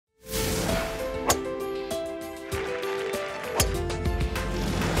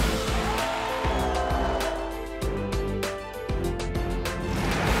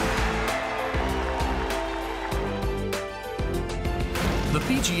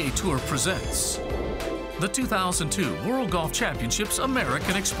PGA Tour presents the 2002 World Golf Championships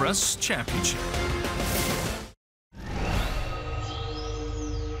American Express Championship.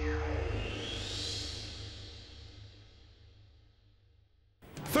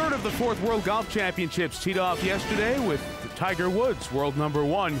 Third of the fourth World Golf Championships teed off yesterday with Tiger Woods, world number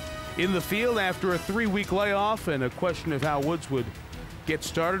one, in the field after a 3-week layoff, and a question of how Woods would get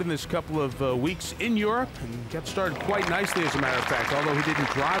started in this couple of weeks in Europe, and got started quite nicely, as a matter of fact, although he didn't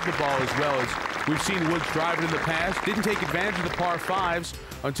drive the ball as well as we've seen Woods drive it in the past. Didn't take advantage of the par fives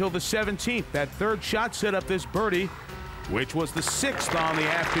until the 17th. That third shot set up this birdie, which was the 6th on the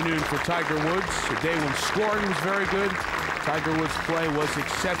afternoon for Tiger Woods. A day when scoring was very good. Tiger Woods' play was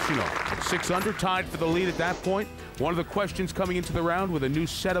exceptional. 6 under, tied for the lead at that point. One of the questions coming into the round with a new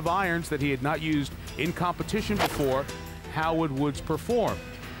set of irons that he had not used in competition before: how would Woods perform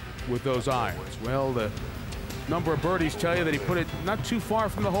with those irons? Well, the number of birdies tell you that he put it not too far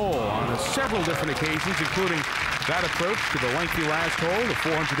from the hole on several different occasions, including that approach to the lengthy last hole, the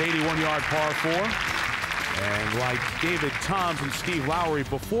 481-yard par 4. And like David Toms and Steve Lowry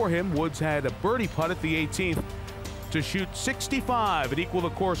before him, Woods had a birdie putt at the 18th to shoot 65 and equal the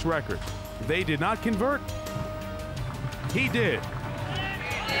course record. They did not convert. He did.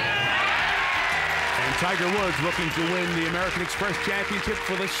 And Tiger Woods looking to win the American Express Championship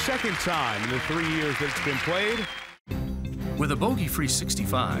for the second time in the 3 years that it's been played. With a bogey-free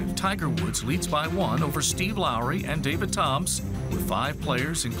 65, Tiger Woods leads by 1 over Steve Lowry and David Toms, with 5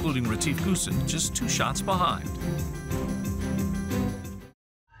 players, including Retief Goosen, just 2 shots behind.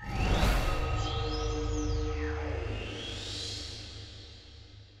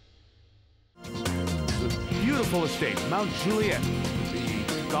 Beautiful estate, Mount Juliet,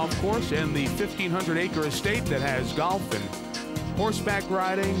 the golf course, and the 1,500-acre estate that has golf and horseback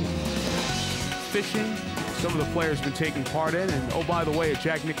riding, fishing. Some of the players have been taking part in, and oh, by the way, a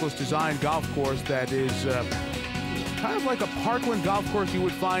Jack Nicklaus designed golf course that is kind of like a Parkland golf course you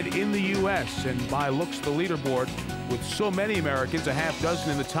would find in the U.S. And by looks of the leaderboard, with so many Americans, a half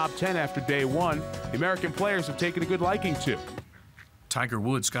dozen in the top 10 after day one, the American players have taken a good liking to. Tiger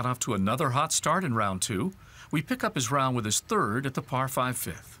Woods got off to another hot start in round 2. We pick up his round with his 3rd at the par 5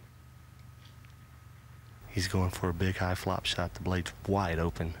 5th. He's going for a big high flop shot. The blade's wide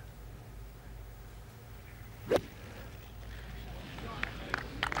open.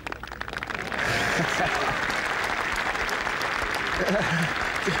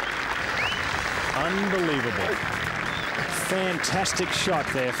 Unbelievable. Fantastic shot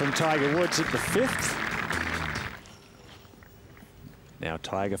there from Tiger Woods at the 5th. Now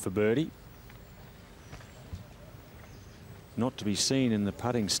Tiger for birdie. Not to be seen in the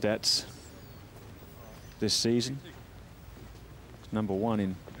putting stats this season. Number 1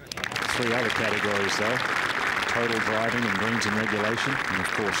 in 3 other categories, though: total driving and greens in regulation, and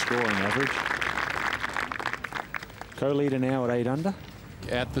of course scoring average. Co-leader now at 8 under.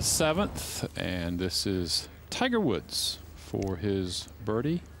 At the 7th, and this is Tiger Woods for his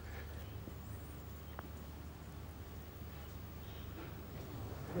birdie.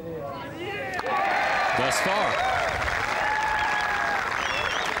 Thus far.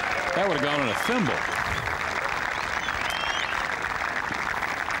 That would have gone in a thimble.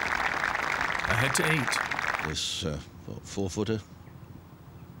 Ahead to 8. This 4-footer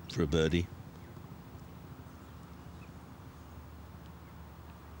for a birdie.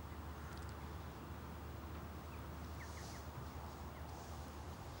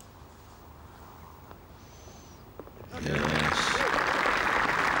 Yes.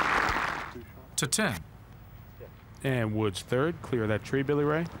 To 10. And Woods 3rd. Clear that tree, Billy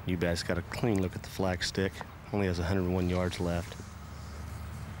Ray. You guys got a clean look at the flag stick. Only has 101 yards left.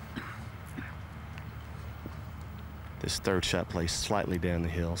 This 3rd shot plays slightly down the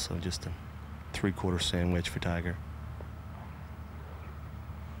hill, so just a 3/4 sandwich for Tiger.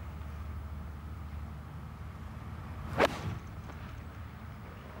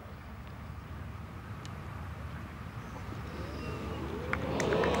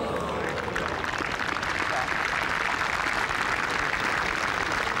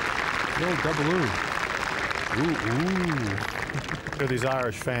 The old double ooh. Ooh. These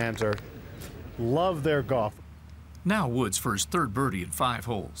Irish fans love their golf. Now Woods for his 3rd birdie in 5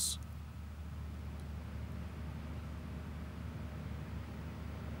 holes.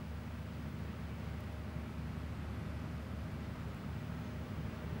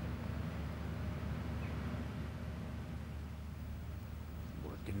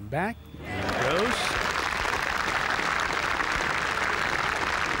 Working back. There it goes.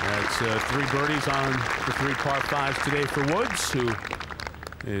 That's 3 birdies on the 3 par 5s today for Woods, who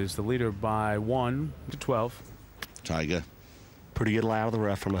is the leader by 1 to 12. Tiger Pretty good out of the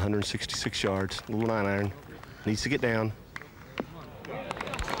rough from 166 yards. Little 9-iron. Needs to get down.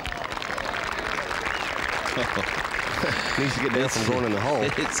 Needs to get down from going in the hole.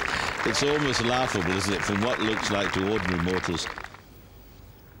 It's almost laughable, isn't it, from what looks like to ordinary mortals.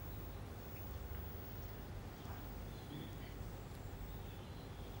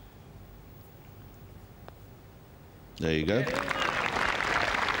 There you go.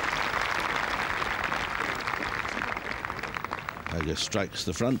 Tiger strikes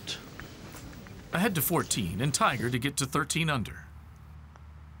the front. Ahead to 14, and Tiger to get to 13 under.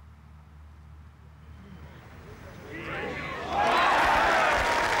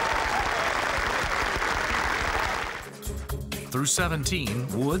 Through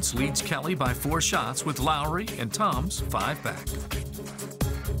 17, Woods leads Kelly by 4 shots with Lowry and Toms 5 back.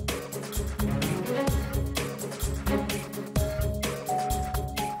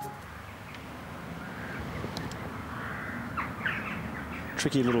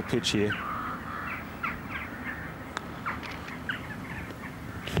 Tricky little pitch here.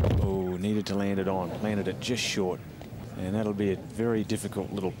 Oh, needed to land it on. Landed it just short. And that'll be a very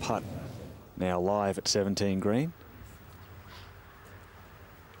difficult little putt. Now live at 17 green.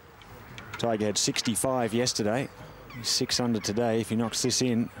 Tiger had 65 yesterday. He's 6 under today. If he knocks this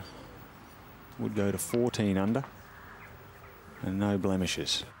in, would go to 14 under. And no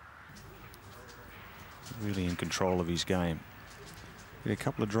blemishes. Really in control of his game. Get a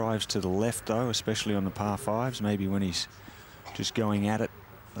couple of drives to the left, though, especially on the par 5s, maybe when he's just going at it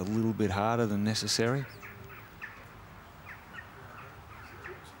a little bit harder than necessary.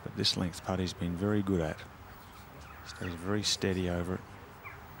 But this length putt he's been very good at. Stays very steady over it.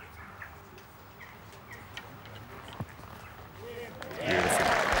 Beautiful.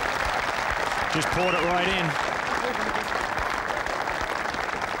 Just poured it right in.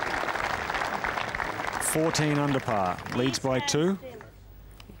 14 under par, leads by 2.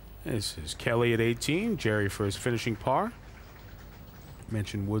 This is Kelly at 18, Jerry for his finishing par.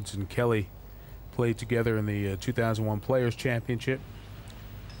 Mentioned Woods and Kelly played together in the 2001 Players Championship.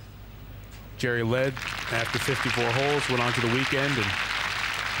 Jerry led after 54 holes, went on to the weekend,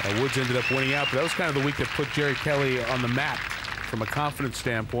 and Woods ended up winning out. But that was kind of the week that put Jerry Kelly on the map from a confidence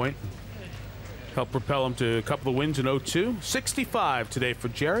standpoint. Helped propel him to a couple of wins in 02. 65 today for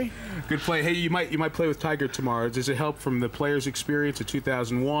Jerry. Good play. Hey, you might play with Tiger tomorrow. Does it help from the Players experience of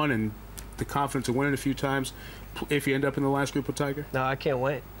 2001 and the confidence of winning a few times if you end up in the last group with Tiger? No, I can't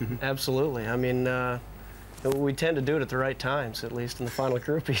wait. Absolutely. I mean, we tend to do it at the right times, at least in the final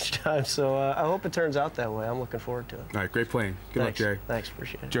group each time. So I hope it turns out that way. I'm looking forward to it. All right, great playing. Good luck, Jerry. Thanks,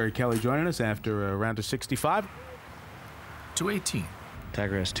 appreciate it. Jerry Kelly joining us after a round of 65. To 18.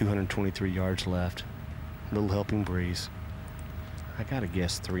 Tiger has 223 yards left. Little helping breeze. I gotta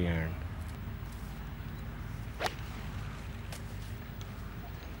guess 3-iron.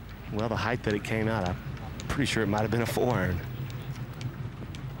 Well, the height that it came out, I'm pretty sure it might have been a 4-iron.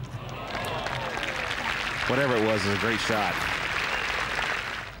 Whatever it was a great shot.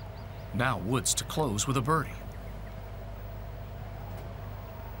 Now Woods to close with a birdie.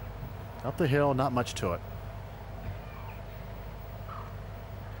 Up the hill, not much to it.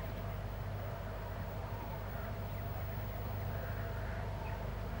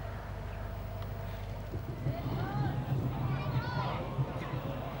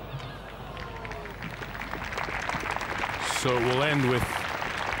 So it will end with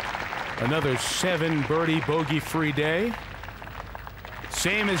another 7 birdie bogey-free day.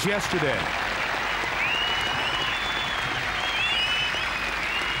 Same as yesterday.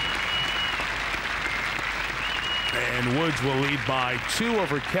 And Woods will lead by 2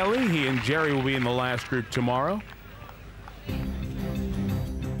 over Kelly. He and Jerry will be in the last group tomorrow.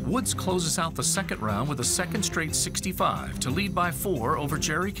 Woods closes out the second round with a second straight 65 to lead by 4 over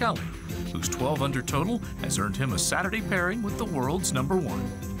Jerry Kelly, whose 12 under total has earned him a Saturday pairing with the world's #1.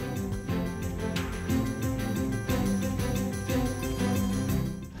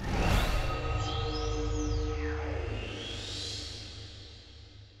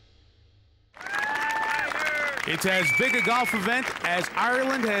 It's as big a golf event as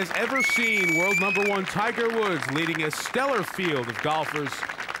Ireland has ever seen. World #1 Tiger Woods leading a stellar field of golfers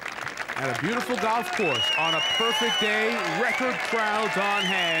at a beautiful golf course on a perfect day. Record crowds on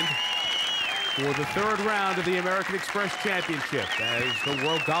hand for the 3rd round of the American Express Championship. As the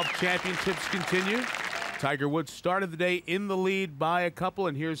World Golf Championships continue, Tiger Woods started the day in the lead by a couple,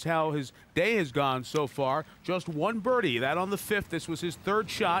 and here's how his day has gone so far. Just 1 birdie, that on the 5th. This was his 3rd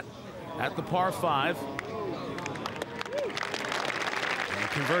shot at the par 5. And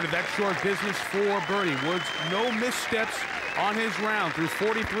converted that short business for birdie. Woods, no missteps on his round through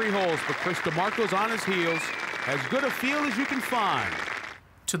 43 holes, but Chris DeMarco's on his heels As good a field as you can find.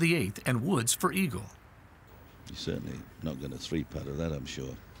 To the 8th and Woods for eagle. He's certainly not going to three-putter that, I'm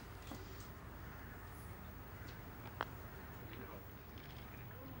sure.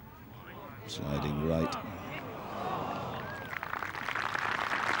 Sliding right.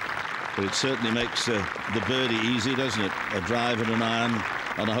 But it certainly makes the birdie easy, doesn't it? A drive and an iron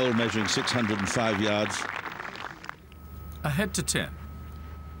on a hole measuring 605 yards. Ahead to 10.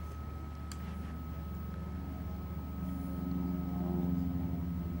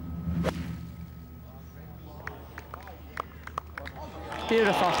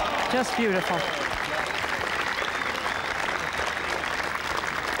 Beautiful, just beautiful.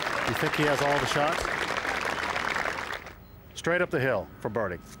 You think he has all the shots? Straight up the hill for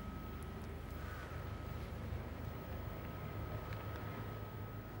birdie.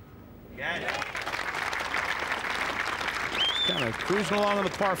 Kind of cruising along on the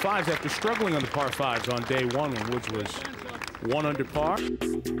par 5s after struggling on the par 5s on day 1 when Woods was 1 under par.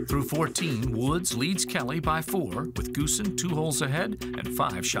 Through 14, Woods leads Kelly by 4, with Goosen 2 holes ahead and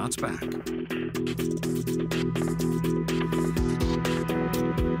 5 shots back.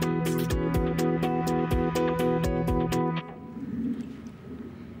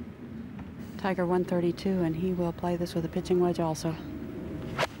 Tiger 132, and he will play this with a pitching wedge also.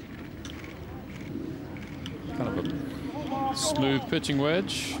 Kind of a smooth pitching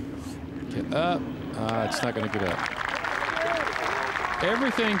wedge. Get up. It's not going to get up.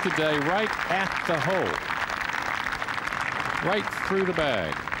 Everything today right at the hole. Right through the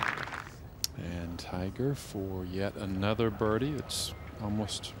bag. And Tiger for yet another birdie. It's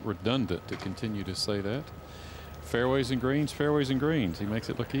almost redundant to continue to say that. Fairways and greens, fairways and greens. He makes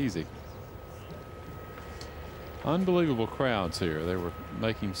it look easy. Unbelievable crowds here. They were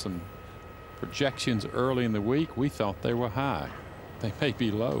making some projections early in the week. We thought they were high. They may be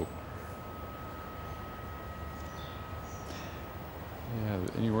low. Yeah,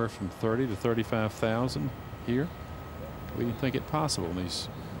 anywhere from 30 to 35,000 here. We didn't think it possible in these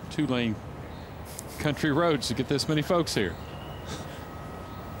 2-lane country roads to get this many folks here.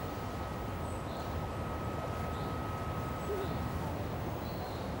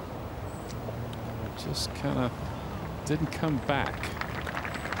 Just kind of didn't come back.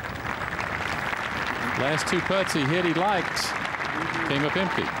 Last 2 putts he hit, he liked, came up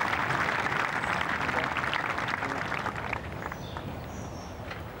empty.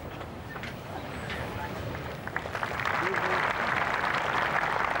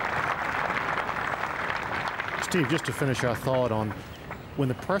 Steve, just to finish our thought on when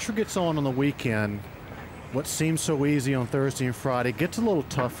the pressure gets on the weekend, what seems so easy on Thursday and Friday gets a little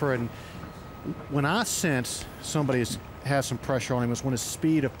tougher. And when I sense somebody has some pressure on him is when his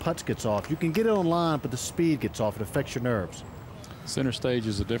speed of putts gets off. You can get it online, but the speed gets off. It affects your nerves. Center stage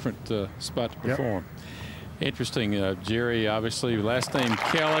is a different spot to perform. Yep. Interesting, Jerry, obviously, last name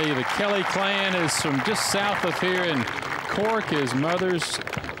Kelly. The Kelly clan is from just south of here in Cork. His mother's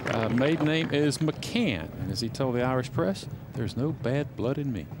maiden name is McCann. And as he told the Irish press, there's no bad blood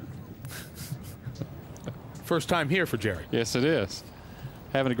in me. First time here for Jerry. Yes, it is.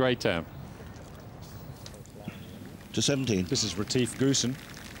 Having a great time. To 17. This is Retief Goosen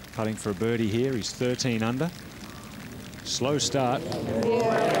putting for a birdie here. He's 13 under. Slow start.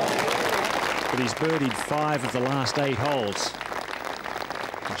 But he's birdied 5 of the last 8 holes.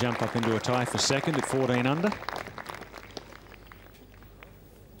 To jump up into a tie for second at 14 under.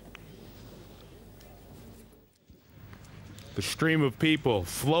 The stream of people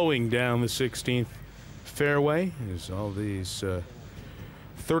flowing down the 16th fairway as all these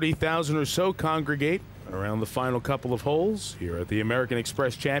 30,000 or so congregate around the final couple of holes here at the American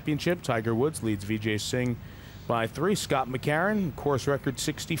Express Championship. Tiger Woods leads Vijay Singh by 3. Scott McCarron, course record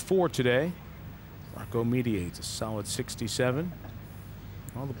 64 today. Marco Mediates a solid 67.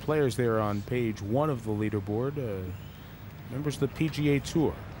 All the players there on page 1 of the leaderboard, members of the PGA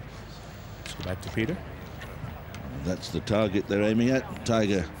Tour. Let's go back to Peter. That's the target they're aiming at.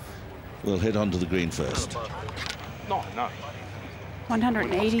 Tiger will hit onto the green first. No.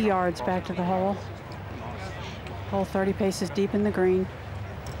 180 yards back to the hole. Hole 30 paces deep in the green.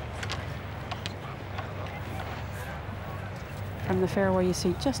 From the fairway, you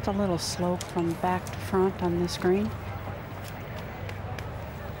see just a little slope from back to front on this green.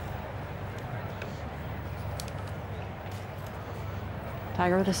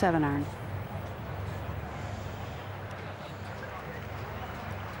 Tiger with a 7-iron.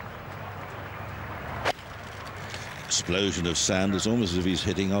 Explosion of sand. It's almost as if he's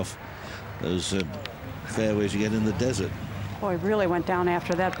hitting off those fairways you get in the desert. Boy, really went down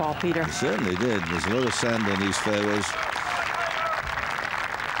after that ball, Peter. It certainly did. There's a lot of sand on these fairways.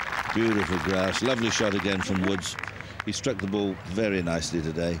 Beautiful grass. Lovely shot again from Woods. He struck the ball very nicely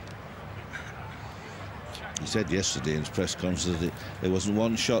today. He said yesterday in his press conference that there wasn't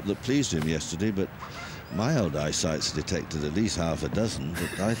one shot that pleased him yesterday, but my old eyesight's detected at least half a dozen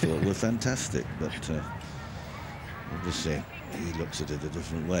that I thought were fantastic. But obviously he looks at it a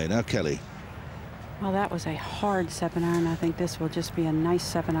different way. Now Kelly. Well, that was a hard 7-iron. I think this will just be a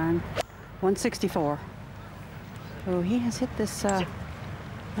nice 7-iron. 164. Oh, he has hit this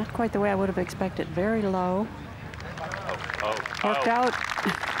not quite the way I would have expected. Very low. Worked out.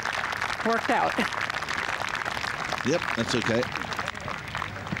 Worked out. Yep, that's okay.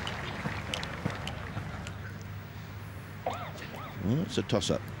 Well, it's a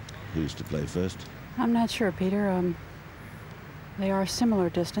toss-up. Who's to play first? I'm not sure, Peter. They are a similar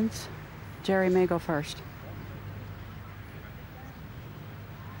distance. Jerry may go first.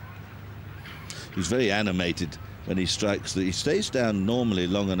 He's very animated when he strikes. He stays down normally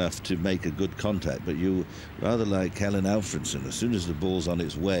long enough to make a good contact, but you, rather like Helen Alfredson, as soon as the ball's on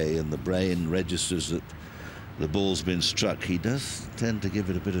its way and the brain registers that the ball's been struck, he does tend to give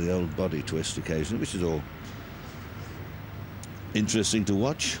it a bit of the old body twist occasionally, which is all interesting to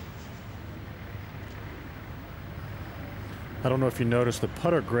watch. I don't know if you noticed the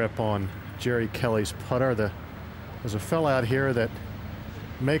putter grip on Jerry Kelly's putter. There's a fella out here that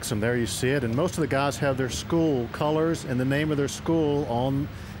makes them. There you see it. And most of the guys have their school colors and the name of their school on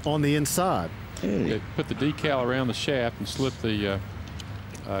the inside. They put the decal around the shaft and slip the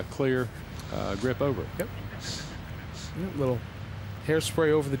clear grip over it. Yep. Little hairspray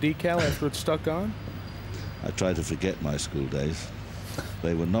over the decal after it's stuck on. I try to forget my school days.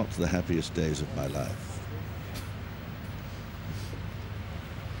 They were not the happiest days of my life.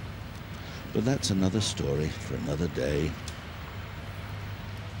 But that's another story for another day.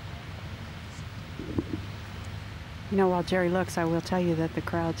 You know, while Jerry looks, I will tell you that the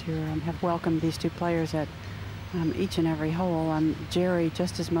crowds here have welcomed these two players at each and every hole. Jerry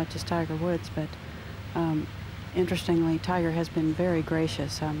just as much as Tiger Woods, but interestingly, Tiger has been very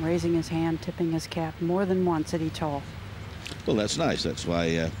gracious, raising his hand, tipping his cap more than once at each hole. Well, that's nice. That's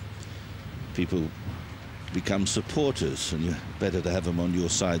why people become supporters, and you're better to have them on your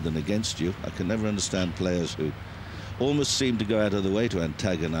side than against you. I can never understand players who almost seem to go out of the way to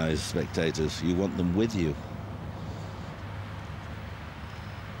antagonize spectators. You want them with you.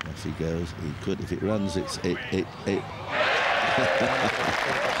 Off he goes. He could, if it runs, it's it. He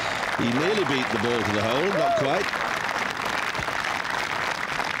nearly beat the ball to the hole, not quite.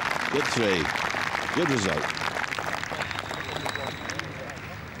 Good three. Good result.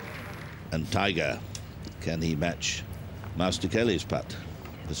 And Tiger, can he match Master Kelly's putt?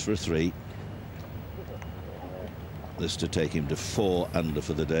 This for a 3. This to take him to 4 under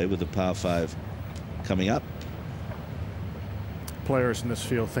for the day, with the par 5 coming up. Players in this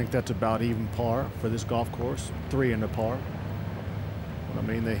field think that's about even par for this golf course. 3 under par. I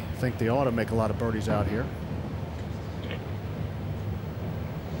mean, they think they ought to make a lot of birdies out here.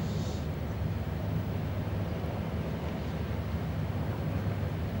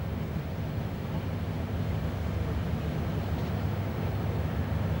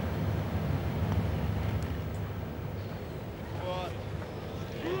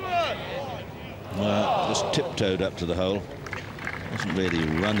 Just tiptoed up to the hole. Wasn't really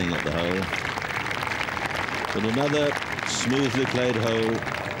running at the hole. But another smoothly played hole.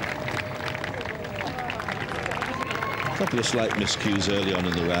 A couple of slight miscues early on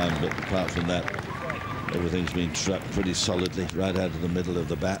in the round, but apart from that, everything's been struck pretty solidly right out of the middle of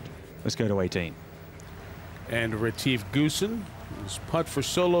the bat. Let's go to 18. And Retief Goosen, his putt for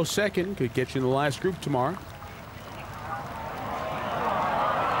solo second, could get you in the last group tomorrow.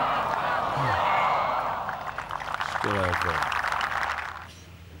 Still out there.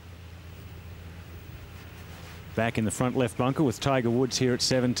 Back in the front left bunker with Tiger Woods here at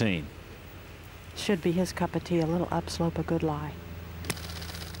 17. Should be his cup of tea. A little upslope, a good lie.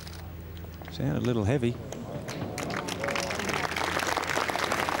 Sound a little heavy.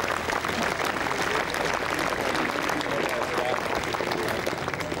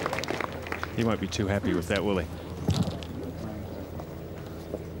 He won't be too happy with that, will he?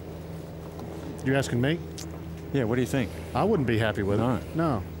 You asking me? Yeah, what do you think? I wouldn't be happy with it.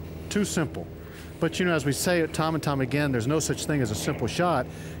 No. Too simple. But, you know, as we say it time and time again, there's no such thing as a simple shot.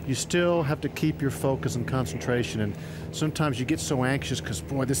 You still have to keep your focus and concentration. And sometimes you get so anxious because,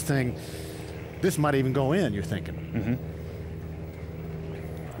 boy, this might even go in, you're thinking.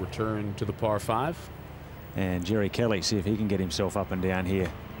 Return to the par 5. And Jerry Kelly, see if he can get himself up and down here.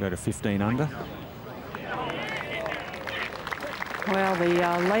 Go to 15 under. Well,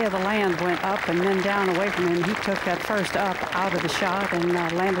 the lay of the land went up and then down away from him. He took that first up out of the shot and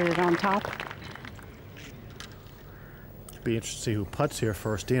landed it on top. Be interested to see who putts here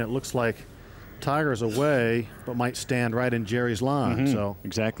first, Dean. It looks like Tiger's away, but might stand right in Jerry's line. So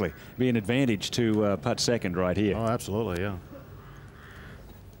exactly, be an advantage to putt second right here. Oh, absolutely, yeah.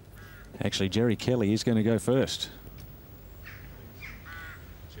 Actually, Jerry Kelly is going to go first.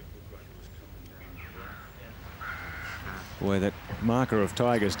 Boy, that marker of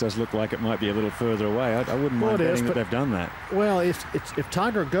Tiger's does look like it might be a little further away. I wouldn't mind betting that they've done that. Well, if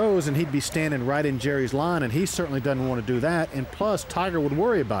Tiger goes, and he'd be standing right in Jerry's line, and he certainly doesn't want to do that. And plus, Tiger would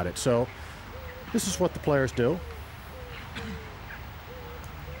worry about it. So this is what the players do.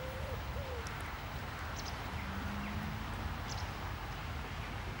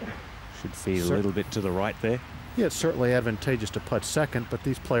 Should feed a little bit to the right there. Yeah, it's certainly advantageous to putt second, but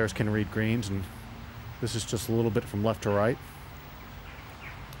these players can read greens, and this is just a little bit from left to right.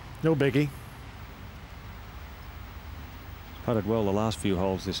 No biggie. Putted well the last few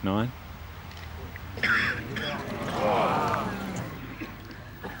holes this 9.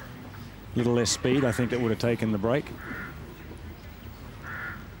 Little less speed, I think it would have taken the break.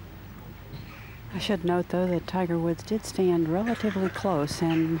 I should note, though, that Tiger Woods did stand relatively close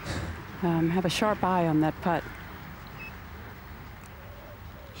and have a sharp eye on that putt.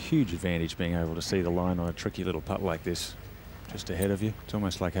 Huge advantage being able to see the line on a tricky little putt like this just ahead of you. It's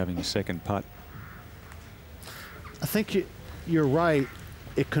almost like having a second putt. I think you're right.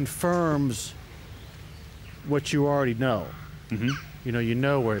 It confirms what you already know. You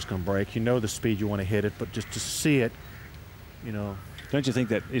know where it's going to break. You know the speed you want to hit it, but just to see it, Don't you think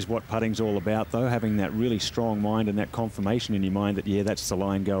that is what putting's all about, though? Having that really strong mind and that confirmation in your mind that, yeah, that's the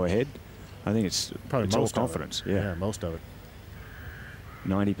line, go ahead. I think it's probably all confidence. Yeah, most of it.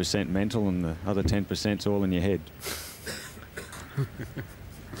 90% mental, and the other 10%'s all in your head.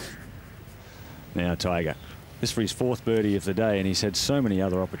 Now Tiger. This for his 4th birdie of the day, and he's had so many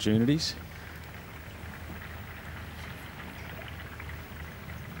other opportunities.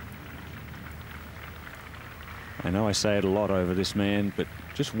 I know I say it a lot over this man, but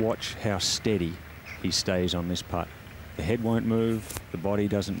just watch how steady he stays on this putt. The head won't move, the body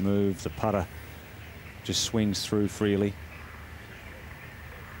doesn't move, the putter just swings through freely.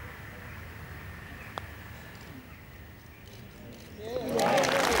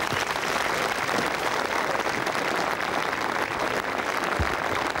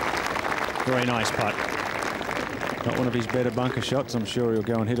 Very nice putt. Not one of his better bunker shots. I'm sure he'll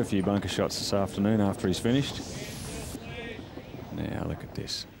go and hit a few bunker shots this afternoon after he's finished. Now look at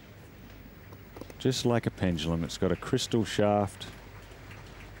this. Just like a pendulum, it's got a crystal shaft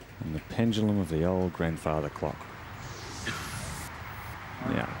and the pendulum of the old grandfather clock.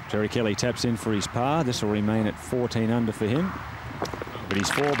 Now, Jerry Kelly taps in for his par. This will remain at 14 under for him, but he's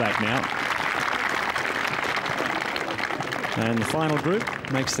 4 back now. And the final group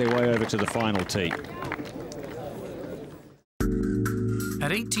makes their way over to the final tee.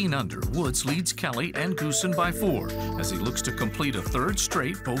 At 18 under, Woods leads Kelly and Goosen by 4 as he looks to complete a 3rd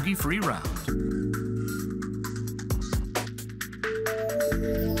straight bogey-free round.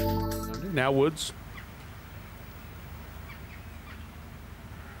 Now Woods.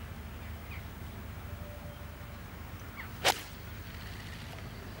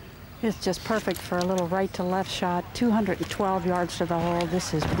 It's just perfect for a little right to left shot. 212 yards to the hole.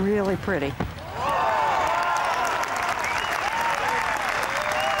 This is really pretty.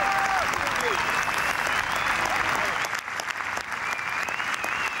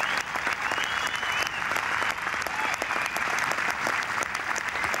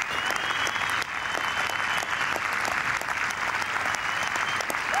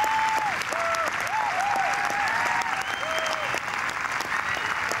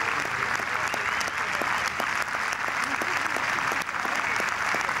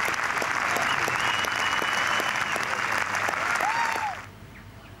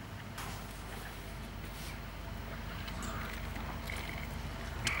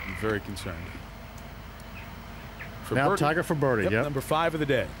 Very concerned. For now birdie. Tiger for birdie. Yep. Number 5 of the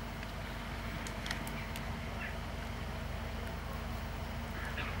day.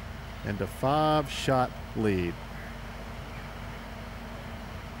 And a 5-shot lead.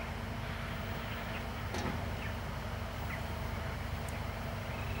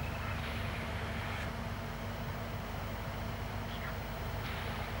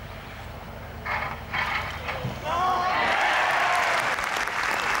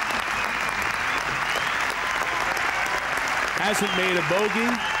 Hasn't made a bogey,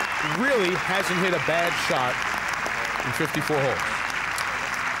 really hasn't hit a bad shot in 54 holes.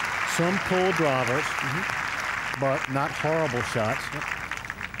 Some pull drivers, but not horrible shots.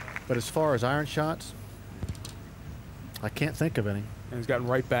 But as far as iron shots, I can't think of any. And he's gotten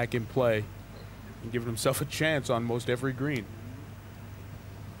right back in play and given himself a chance on most every green.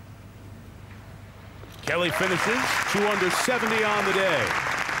 Kelly finishes 2 under 70 on the day.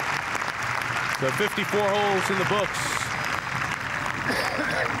 So 54 holes in the books.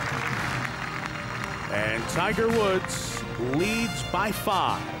 And Tiger Woods leads by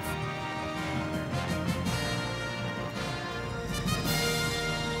 5.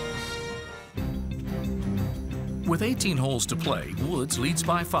 With 18 holes to play, Woods leads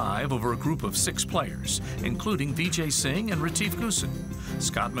by 5 over a group of 6 players, including Vijay Singh and Retief Goosen.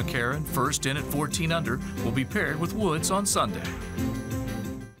 Scott McCarron, first in at 14 under, will be paired with Woods on Sunday.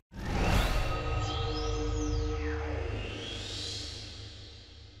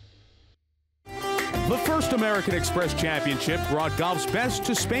 The first American Express Championship brought golf's best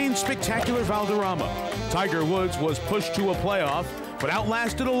to Spain's spectacular Valderrama. Tiger Woods was pushed to a playoff, but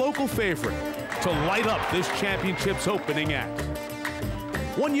outlasted a local favorite to light up this championship's opening act.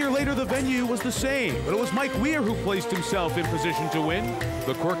 1 year later, the venue was the same, but it was Mike Weir who placed himself in position to win.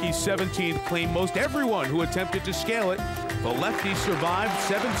 The quirky 17th claimed most everyone who attempted to scale it. The lefty survived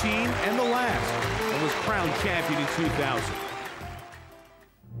 17 and the last, and was crowned champion in 2000.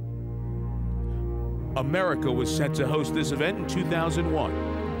 America was set to host this event in 2001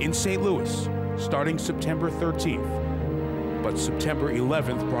 in St. Louis, starting September 13th. But September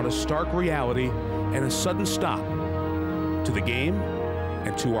 11th brought a stark reality and a sudden stop to the game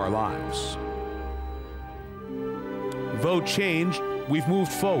and to our lives. Though changed, we've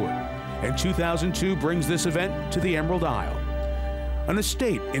moved forward, and 2002 brings this event to the Emerald Isle. An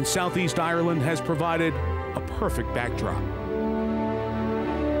estate in Southeast Ireland has provided a perfect backdrop.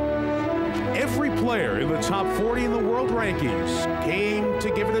 Every player in the top 40 in the world rankings came to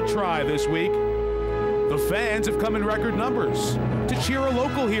give it a try this week. The fans have come in record numbers to cheer a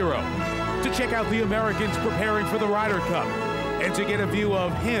local hero, to check out the Americans preparing for the Ryder Cup, and to get a view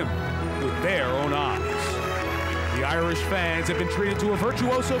of him with their own eyes. The Irish fans have been treated to a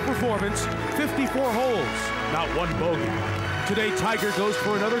virtuoso performance, 54 holes, not one bogey. Today, Tiger goes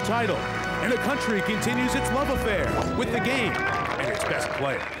for another title, and the country continues its love affair with the game and its best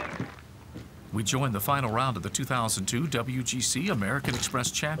player. We join the final round of the 2002 WGC-American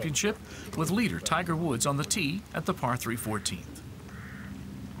Express Championship with leader Tiger Woods on the tee at the par 3 14th.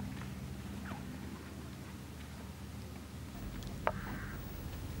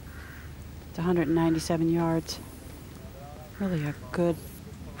 It's 197 yards. Really a good,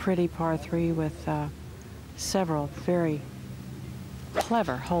 pretty par 3 with several very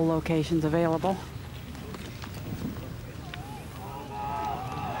clever hole locations available.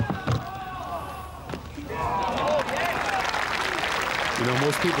 You know,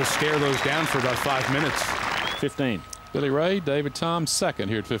 most people stare those down for about 5 minutes. 15. Billy Ray, David Tom, second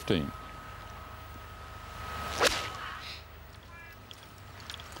here at 15.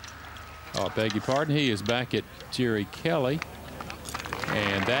 Oh, I beg your pardon. He is back at Jerry Kelly.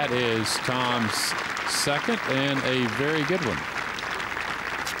 And that is Tom's second and a very good one.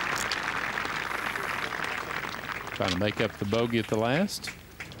 Trying to make up the bogey at the last.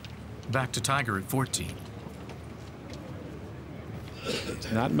 Back to Tiger at 14.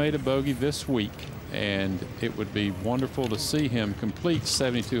 Not made a bogey this week, and it would be wonderful to see him complete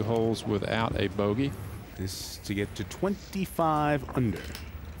 72 holes without a bogey. This to get to 25 under.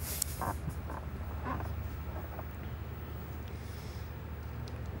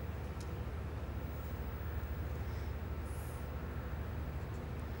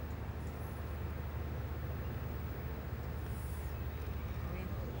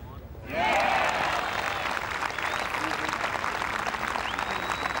 Yeah!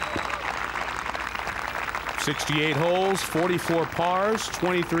 68 holes, 44 pars,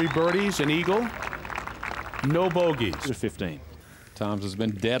 23 birdies, an eagle, no bogeys. 15. Tom's has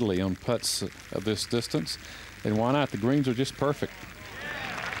been deadly on putts of this distance, and why not? The greens are just perfect.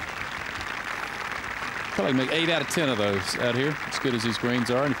 Probably make 8 out of 10 of those out here, as good as these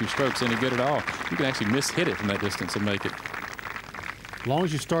greens are, and if your stroke's any good at all, you can actually miss-hit it from that distance and make it. As long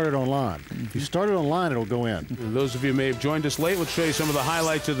as you start it on line. If you start it on line, it'll go in. Those of you who may have joined us late, let's show you some of the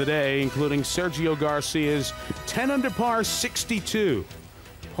highlights of the day, including Sergio Garcia's 10 under par 62.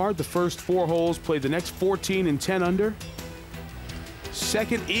 Parred the first 4 holes, played the next 14 in 10 under.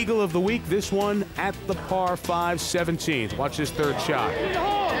 Second eagle of the week, this one at the par 5 17th. Watch this third shot.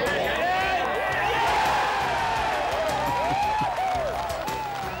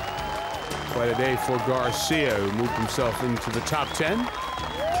 Quite a day for Garcia, who moved himself into the top 10.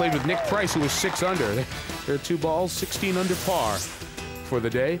 Played with Nick Price, who was 6 under. There are 2 balls, 16 under par for the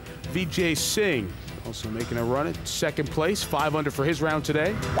day. Vijay Singh Also making a run at second place, 5 under for his round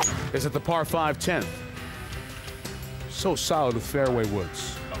today, is at the par 5 10th. So solid with fairway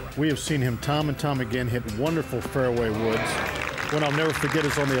woods. We have seen him time and time again hit wonderful fairway woods. One I'll never forget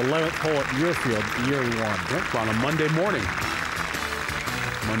is on the 11th hole at Muirfield, the year he won. Yep, on a Monday morning.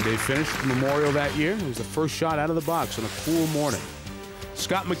 Monday finished Memorial that year. It was the first shot out of the box on a cool morning.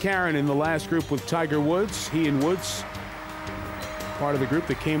 Scott McCarron in the last group with Tiger Woods. He and Woods, part of the group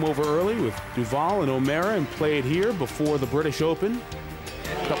that came over early with Duval and O'Mara and played here before the British Open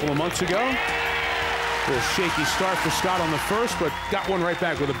a couple of months ago. A little shaky start for Scott on the first, but got one right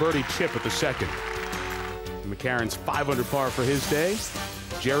back with a birdie chip at the second. McCarron's 5 under par for his day.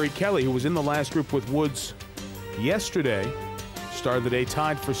 Jerry Kelly, who was in the last group with Woods yesterday, started the day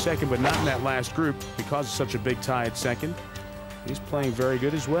tied for second, but not in that last group because of such a big tie at second. He's playing very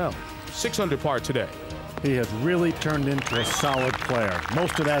good as well. 6 under par today. He has really turned into a solid player.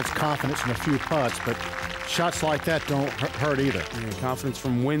 Most of that is confidence and a few putts, but shots like that don't hurt either. Yeah, confidence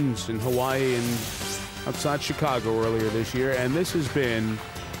from wins in Hawaii and outside Chicago earlier this year, and this has been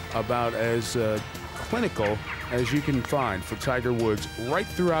about as clinical as you can find for Tiger Woods right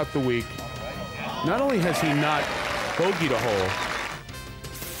throughout the week. Not only has he not bogeyed a hole,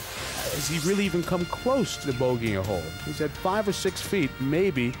 has he really even come close to bogeying a hole. He's had 5 or 6 feet,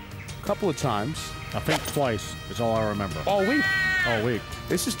 maybe a couple of times. I think twice is all I remember. All week. All week.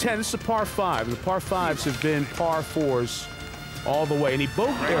 This is 10. This is a par 5. The par 5s have been par 4s all the way. And he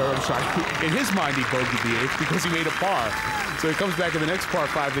bogeyed, I'm sorry, in his mind he bogeyed the 8th because he made a par. So he comes back in the next par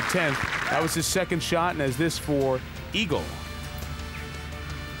 5, the 10th. That was his second shot, and as this for eagle.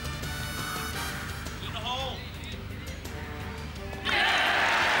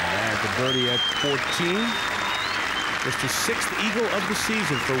 And the birdie at 14. Just the 6th eagle of the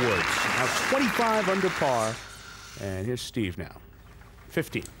season for Woods. Now 25 under par. And here's Steve now.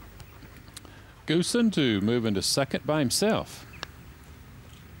 15. Goosen to move into second by himself.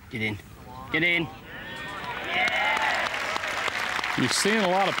 Get in. Get in. You've seen a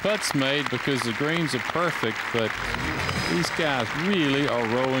lot of putts made because the greens are perfect, but these guys really are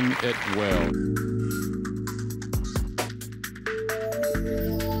rolling it well.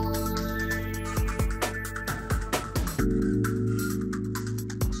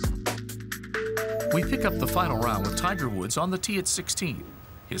 We pick up the final round with Tiger Woods on the tee at 16.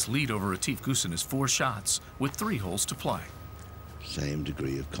 His lead over Retief Goosen is 4 shots with 3 holes to play. Same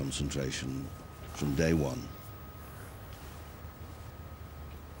degree of concentration from day one.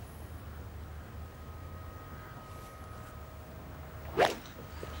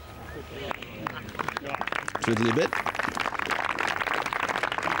 Twiddly bit.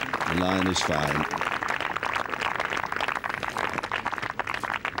 The line is fine.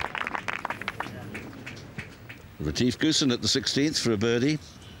 Retief Goosen at the 16th for a birdie.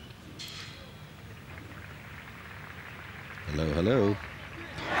 Hello, hello.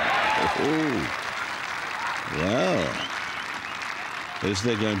 Oh, wow. Is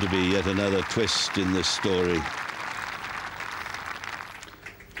there going to be yet another twist in this story?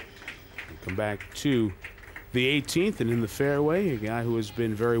 Come back to the 18th and in the fairway, a guy who has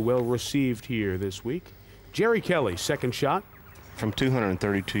been very well received here this week. Jerry Kelly, second shot. From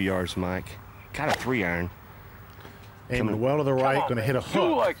 232 yards, Mike. Got a 3-iron. Aiming well to the right, going to hit a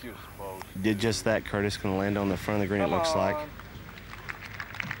hook. Like you're supposed to. Did just that, Curtis. Going to land on the front of the green, it looks like.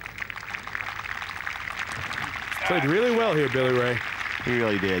 Played really well here, Billy Ray. He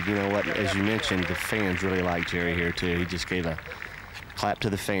really did. You know what? As you mentioned, the fans really like Jerry here, too. He just gave a clap to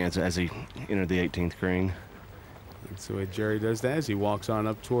the fans as he entered the 18th green. That's the way Jerry does that as he walks on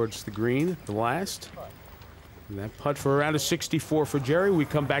up towards the green, the last. And that putt for around a 64 for Jerry. We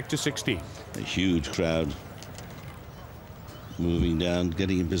come back to 16. A huge crowd moving down,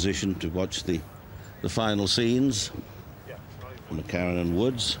 getting in position to watch the final scenes. McCarron and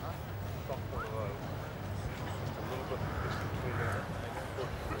Woods.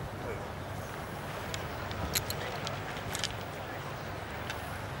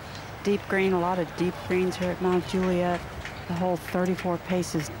 Deep green, a lot of deep greens here at Mount Juliet. The whole 34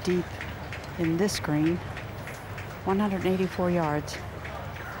 paces deep in this green. 184 yards.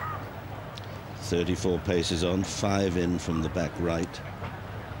 34 paces on, 5 in from the back right.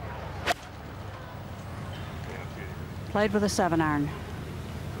 Played with a 7-iron.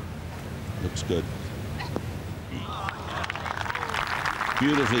 Looks good.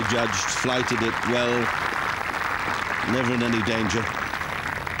 Beautifully judged, flighted it well. Never in any danger.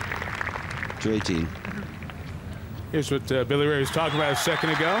 To 18. Here's what Billy Ray was talking about a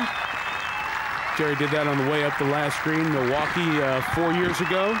second ago. Jerry did that on the way up the last green, Milwaukee, 4 years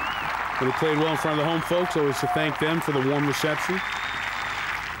ago. But he played well in front of the home folks. Always to thank them for the warm reception.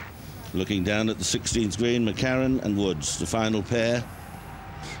 Looking down at the 16th green, McCarron and Woods, the final pair.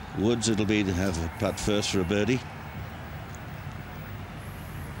 Woods, it'll be to have a putt first for a birdie.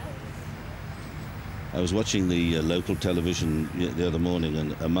 I was watching the local television the other morning,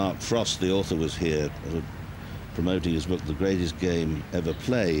 and Mark Frost, the author, was here promoting his book, The Greatest Game Ever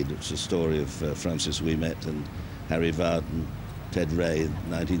Played. It's a story of Francis Ouimet and Harry Vard and Ted Ray in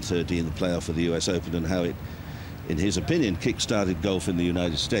 1913, the playoff of the US Open, and how it, in his opinion, kick-started golf in the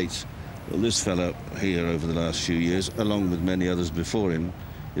United States. Well, this fella here over the last few years, along with many others before him,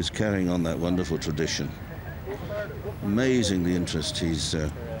 is carrying on that wonderful tradition. Amazing the interest he's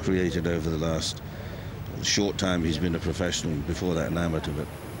created over the last short time he's been a professional, before that an amateur, but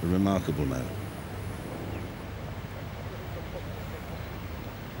a remarkable man.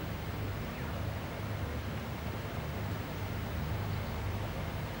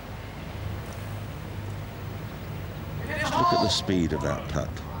 Look at the speed of that putt.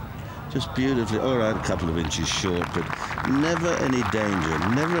 Just beautifully, all right, a couple of inches short, but never any danger,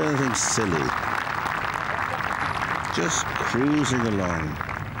 never anything silly. Just cruising along.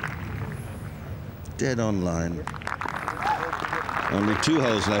 Dead on line. Only 2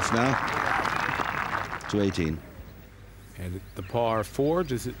 holes left now to 18. And the par 4,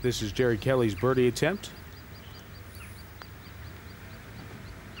 this is Jerry Kelly's birdie attempt.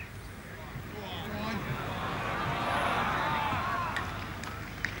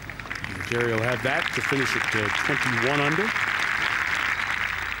 Jerry will have that to finish it to 21 under.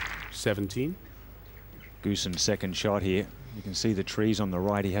 17. Goosen's second shot here. You can see the trees on the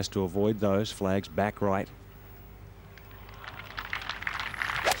right. He has to avoid those. Flags back right.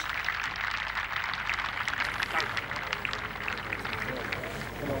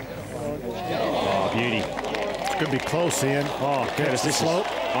 Oh, beauty. Could be close, Ian. Oh, Curtis, this is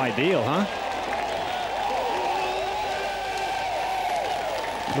ideal, huh?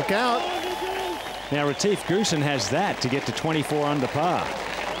 Look out. Now, Retief Goosen has that to get to 24 under par.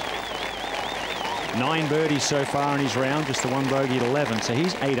 9 birdies so far in his round, just the 1 bogey at 11, so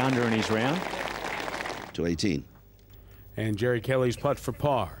he's 8 under in his round. To 18. And Jerry Kelly's putt for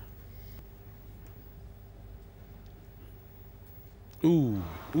par. Ooh,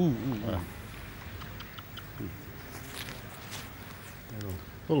 ooh, ooh.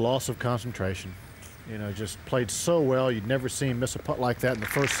 A little loss of concentration. You know, just played so well. You'd never see him miss a putt like that in the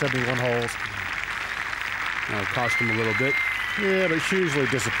first 71 holes. Cost him a little bit. Yeah, but it's hugely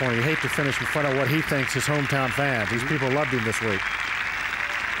disappointing. You hate to finish in front of what he thinks his hometown fans. These people loved him this week.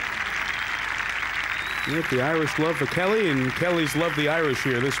 Yep, the Irish love the Kelly, and Kelly's love the Irish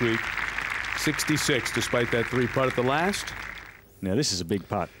here this week. 66, despite that 3 putt at the last. Now, this is a big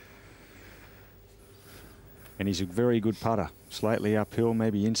putt. And he's a very good putter. Slightly uphill,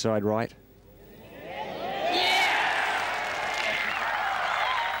 maybe inside right.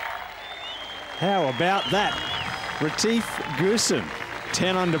 How about that? Retief Goosen,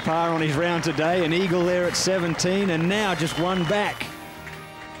 10 under par on his round today, an eagle there at 17, and now just 1 back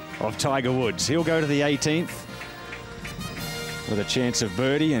of Tiger Woods. He'll go to the 18th with a chance of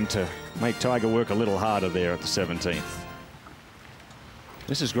birdie and to make Tiger work a little harder there at the 17th.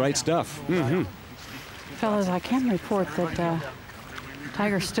 This is great stuff. Fellas, I can report that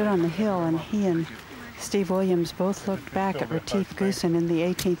Tiger stood on the hill, and he and Steve Williams both looked back at Retief Goosen in the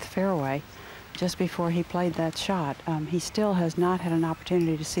 18th fairway just before he played that shot. He still has not had an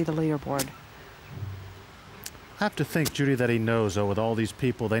opportunity to see the leaderboard. I have to think, Judy, that he knows, though, with all these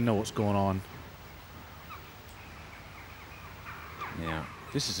people, they know what's going on. Now,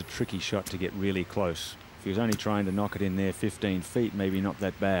 this is a tricky shot to get really close. If he was only trying to knock it in there 15 feet, maybe not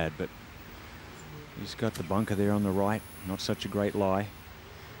that bad, but he's got the bunker there on the right. Not such a great lie.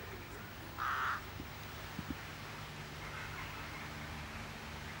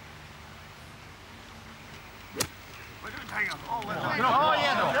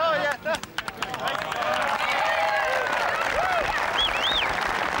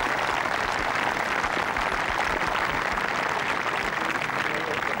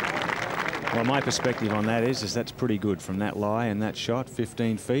 Well, my perspective on that is that's pretty good from that lie and that shot,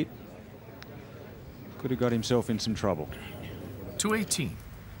 15 feet. Could have got himself in some trouble. To 18.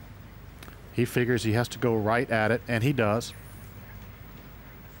 He figures he has to go right at it, and he does.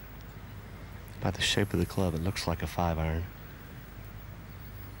 By the shape of the club, it looks like a 5-iron.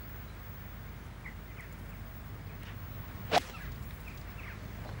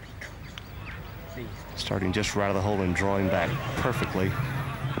 Starting just right of the hole and drawing back perfectly.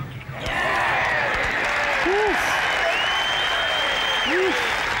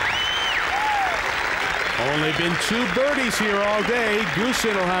 Only been 2 birdies here all day.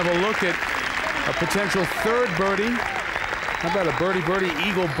 Goosen will have a look at a potential 3rd birdie. How about a birdie,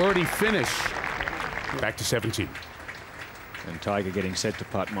 eagle, birdie finish? Back to 17. And Tiger getting set to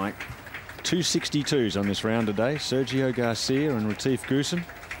putt, Mike. 262s on this round today. Sergio Garcia and Retief Goosen.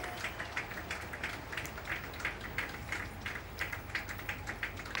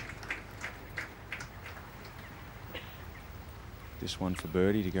 This one for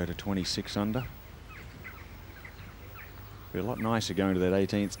birdie to go to 26 under. Be a lot nicer going to that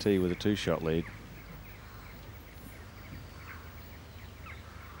 18th tee with a 2-shot lead.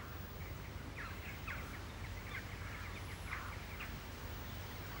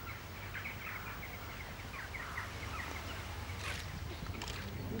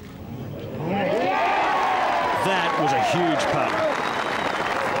 That was a huge putt.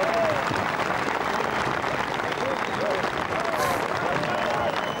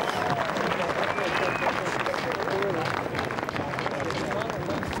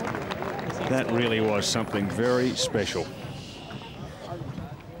 That really was something very special.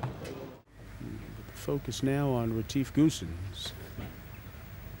 Focus now on Retief Goosen.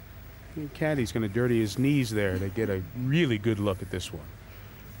 Caddy's going to dirty his knees there to get a really good look at this one.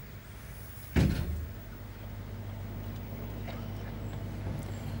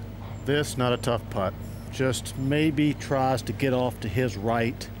 This, not a tough putt. Just maybe tries to get off to his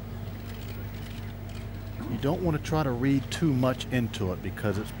right. You don't want to try to read too much into it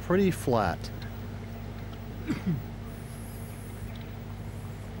because it's pretty flat.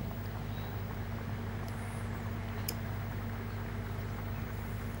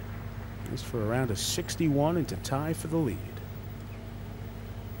 This for around a 61 and to tie for the lead.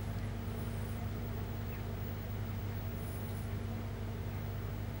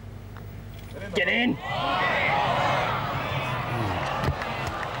 Get in.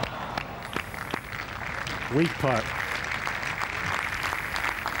 Weak putt.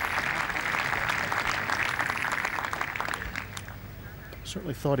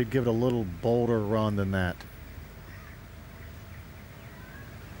 Certainly thought he'd give it a little bolder run than that.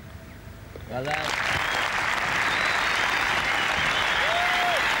 Well, that.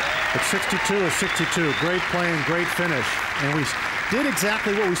 But 62 is 62. Great playing, great finish. And we did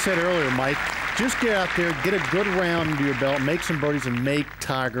exactly what we said earlier, Mike. Just get out there, get a good round under your belt, make some birdies, and make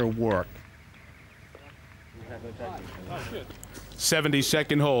Tiger work.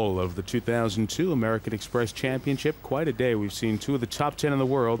 72nd hole of the 2002 American Express Championship. Quite a day. We've seen two of the top 10 in the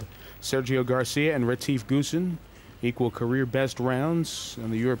world, Sergio Garcia and Retief Goosen, equal career best rounds on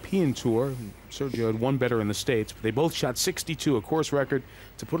the European Tour. Sergio had one better in the States, but they both shot 62, a course record,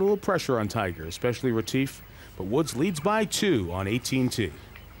 to put a little pressure on Tiger, especially Retief. But Woods leads by 2 on 18T.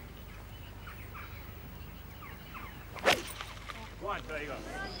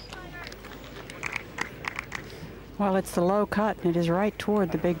 Well, it's the low cut, and it is right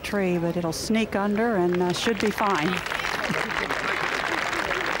toward the big tree, but it'll sneak under and should be fine.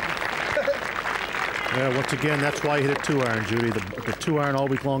 Yeah, once again, that's why you hit a 2-iron, Judy. The 2-iron all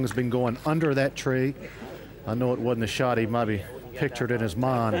week long has been going under that tree. I know it wasn't a shot he might be pictured in his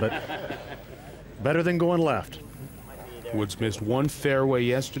mind, but better than going left. Woods missed one fairway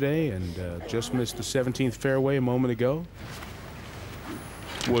yesterday and just missed the 17th fairway a moment ago.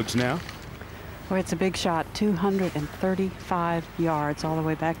 Woods now. Boy, it's a big shot, 235 yards all the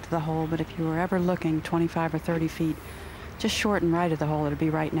way back to the hole, but if you were ever looking 25 or 30 feet just short and right of the hole, it'd be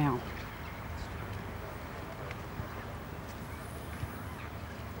right now.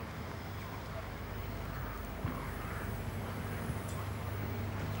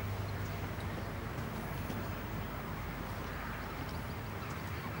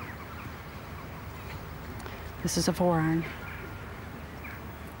 This is a 4-iron.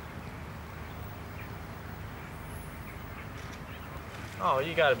 Oh,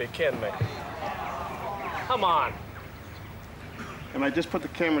 you gotta be kidding me. Come on. And I just put the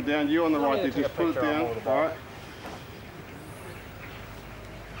camera down. You on the right, they just put it down. All right.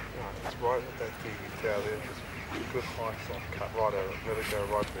 It's right with that PGA TOUR there. Just good high soft cut right at it. Let it go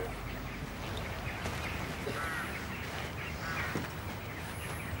right there.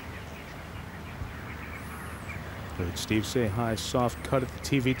 Did Steve say high soft cut at the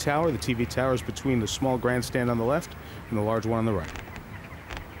TV tower? The TV tower is between the small grandstand on the left and the large one on the right.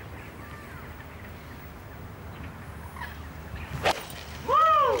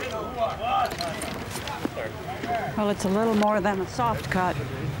 Well, it's a little more than a soft cut.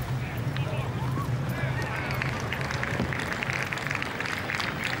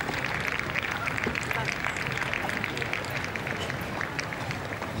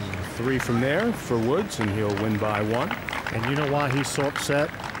 Three from there for Woods, and he'll win by 1. And you know why he's so upset?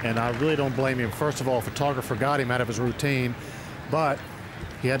 And I really don't blame him. First of all, photographer got him out of his routine, but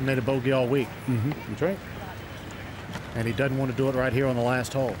he hadn't made a bogey all week. That's right. And he doesn't want to do it right here on the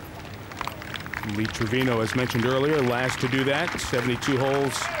last hole. Lee Trevino, as mentioned earlier, last to do that. 72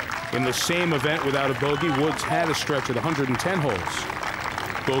 holes in the same event without a bogey. Woods had a stretch at 110 holes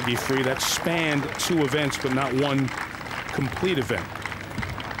bogey-free. That spanned 2 events, but not one complete event.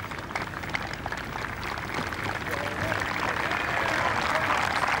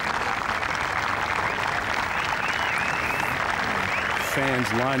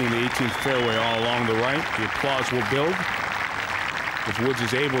 Fans lining the 18th fairway all along the right. The applause will build. If Woods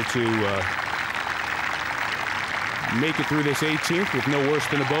is able to make it through this 18th with no worse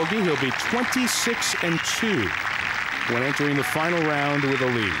than a bogey, he'll be 26-2 when entering the final round with a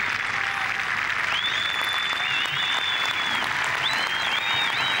lead.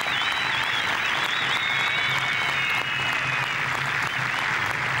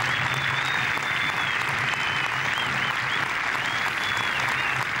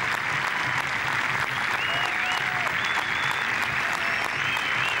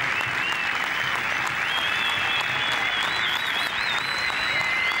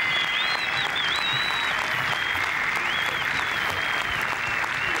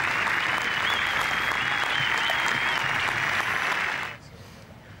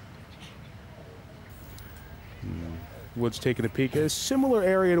 Woods taking a peek at a similar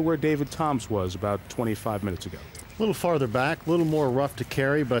area to where David Toms was about 25 minutes ago. A little farther back, a little more rough to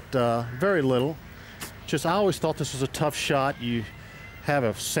carry, but very little. Just, I always thought this was a tough shot. You have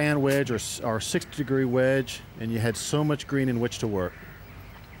a sand wedge or 60-degree wedge, and you had so much green in which to work.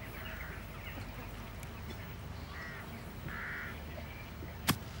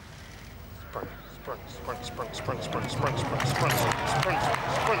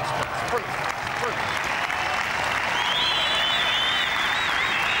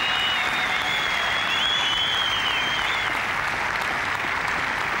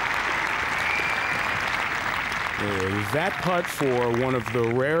 That putt for one of the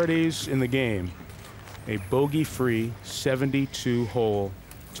rarities in the game, a bogey-free 72-hole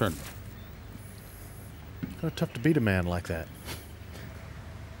tournament. Kind of tough to beat a man like that.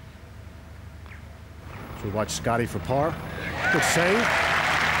 So we watch Scotty for par. Good save.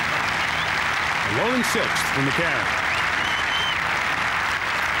 A rolling 6th from McCarron.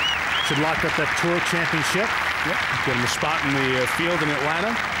 Should lock up that Tour Championship. Yep. Get him a spot in the field in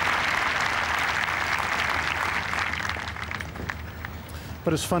Atlanta.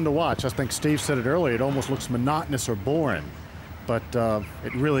 But it's fun to watch. I think Steve said it earlier. It almost looks monotonous or boring. But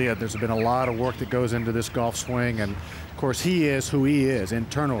it really, there's been a lot of work that goes into this golf swing. And, of course, he is who he is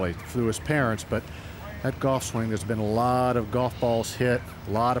internally through his parents. But that golf swing, there's been a lot of golf balls hit,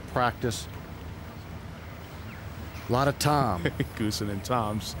 a lot of practice, a lot of Tom. Goosen and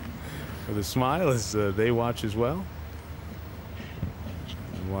Toms with a smile as they watch as well.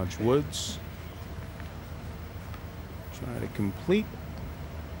 And watch Woods try to complete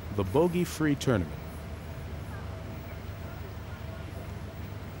the bogey-free tournament.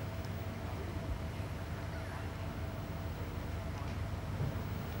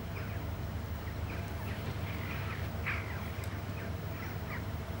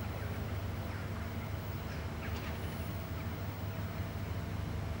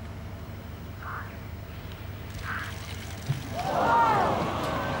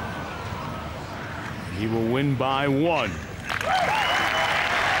 He will win by 1.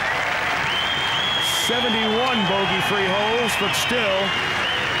 71 bogey-free holes, but still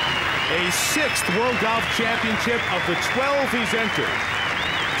a 6th World Golf Championship of the 12 he's entered.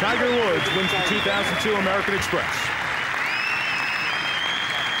 Tiger Woods wins the 2002 American Express.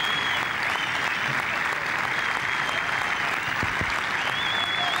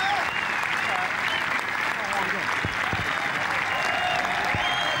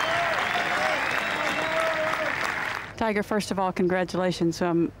 Tiger, first of all, congratulations.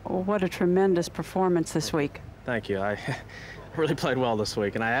 What a tremendous performance this week. Thank you. I really played well this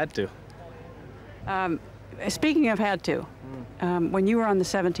week, and I had to. Speaking of had to, when you were on the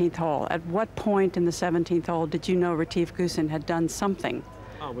 17th hole, at what point in the 17th hole did you know Retief Goosen had done something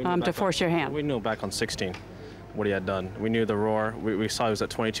to force your hand? We knew back on 16 what he had done. We knew the roar. We saw he was at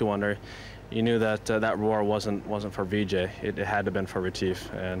 22 under. You knew that that roar wasn't for VJ. It had to have been for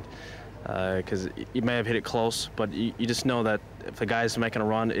Retief. And because you may have hit it close, but you just know that if the guy's making a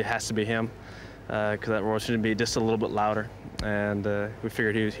run, it has to be him, because that roar should be just a little bit louder. And we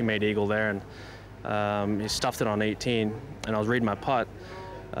figured he made eagle there, and he stuffed it on 18. And I was reading my putt.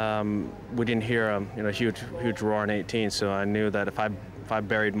 We didn't hear a huge roar on 18, so I knew that if I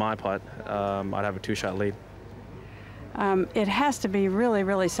buried my putt, I'd have a 2-shot lead. It has to be really,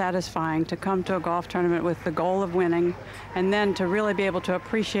 really satisfying to come to a golf tournament with the goal of winning, and then to really be able to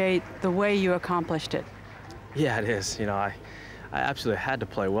appreciate the way you accomplished it. Yeah, it is. You know, I absolutely had to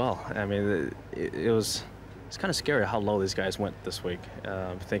play well. I mean, it's kind of scary how low these guys went this week.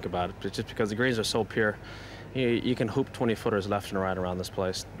 Think about it, but just because the greens are so pure, you can hoop 20-footers left and right around this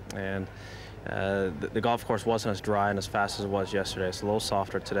place. And the golf course wasn't as dry and as fast as it was yesterday. It's a little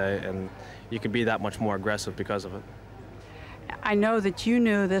softer today, and you can be that much more aggressive because of it. I know that you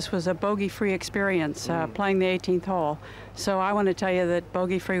knew this was a bogey-free experience, playing the 18th hole. So I want to tell you that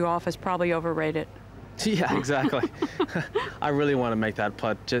bogey-free golf is probably overrated. Yeah, exactly. I really want to make that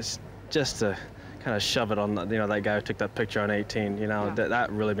putt just to kind of shove it on, that guy who took that picture on 18.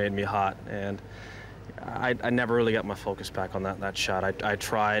 That really made me hot, and I never really got my focus back on that shot. I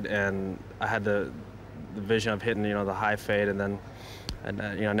tried, and I had the vision of hitting, the high fade, and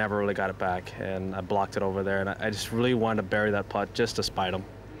never really got it back, and I blocked it over there, and I just really wanted to bury that putt just to spite him.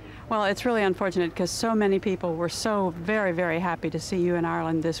 Well, it's really unfortunate because so many people were so very, very happy to see you in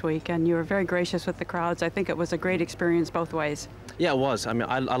Ireland this week, and you were very gracious with the crowds. I think it was a great experience both ways. Yeah, it was. I mean,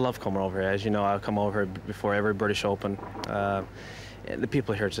 I love coming over here. As you know, I come over here before every British Open. The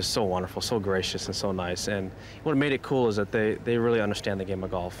people here are just so wonderful, so gracious, and so nice. And what made it cool is that they really understand the game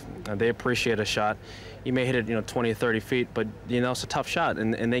of golf. And they appreciate a shot. You may hit it, 20 or 30 feet, but, it's a tough shot,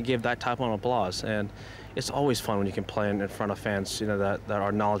 and they give that type of applause. And it's always fun when you can play in front of fans, that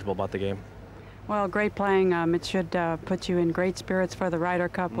are knowledgeable about the game. Well, great playing. It should put you in great spirits for the Ryder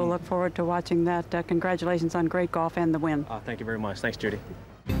Cup. We'll look forward to watching that. Congratulations on great golf and the win. Thank you very much. Thanks, Judy.